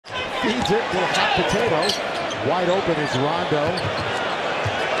feeds it to a hot potato. Wide open is Rondo.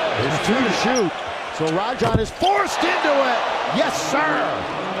 There's 2 to shoot. So Rajon is forced into it. Yes, sir.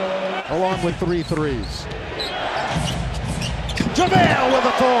 Along with 3 threes. JaVale with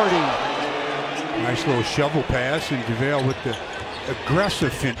authority. Nice little shovel pass, and JaVale with the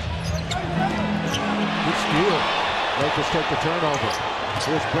aggressive fin. Good steal. Lakers take the turnover.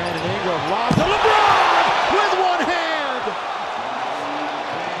 Here's Brandon Ingram. Lob to LeBron with one hand.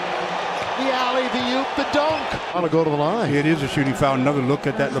 The alley, the oop, the dunk. Want to go to the line. It is a shooting foul. Another look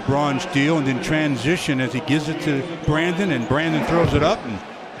at that LeBron steal, and then transition as he gives it to Brandon, and Brandon throws it up, and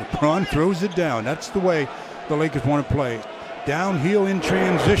LeBron throws it down. That's the way the Lakers want to play. Downhill in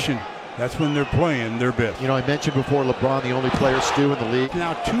transition. That's when they're playing their best. You know, I mentioned before LeBron, the only player, Stu, in the league.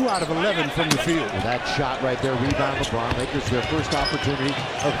 Now 2 out of 11 from the field. And that shot right there, rebound LeBron. Lakers their first opportunity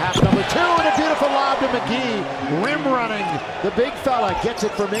of half number 2, and a beautiful lob to McGee. Rim running. The big fella gets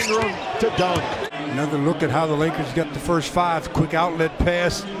it from Ingram to dunk. Another look at how the Lakers got the first 5. Quick outlet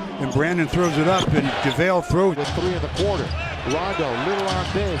pass, and Brandon throws it up, and JaVale throws. With 3 in the quarter. Rondo, little on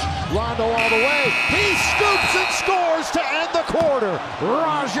big. Rondo all the way. He scoops and scores to end the quarter.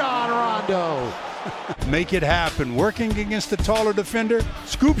 Rajon Rondo. Make it happen. Working against the taller defender.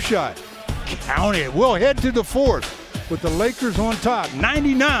 Scoop shot. Count it. We'll head to the 4th with the Lakers on top.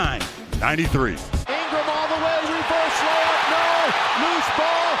 99-93. Ingram all the way. Reverse layup. No. Loose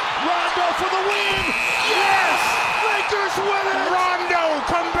ball. Rondo for the win. Yes! Lakers win it. Rondo,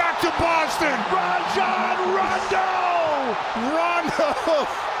 come back to Boston. Rajon Rondo. Rondo!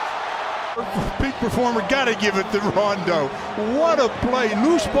 Peak performer, gotta give it to Rondo. What a play.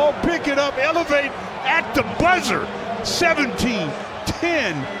 Loose ball, pick it up, elevate at the buzzer. 17,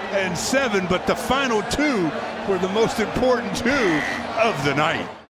 10, and 7, but the final 2 were the most important 2 of the night.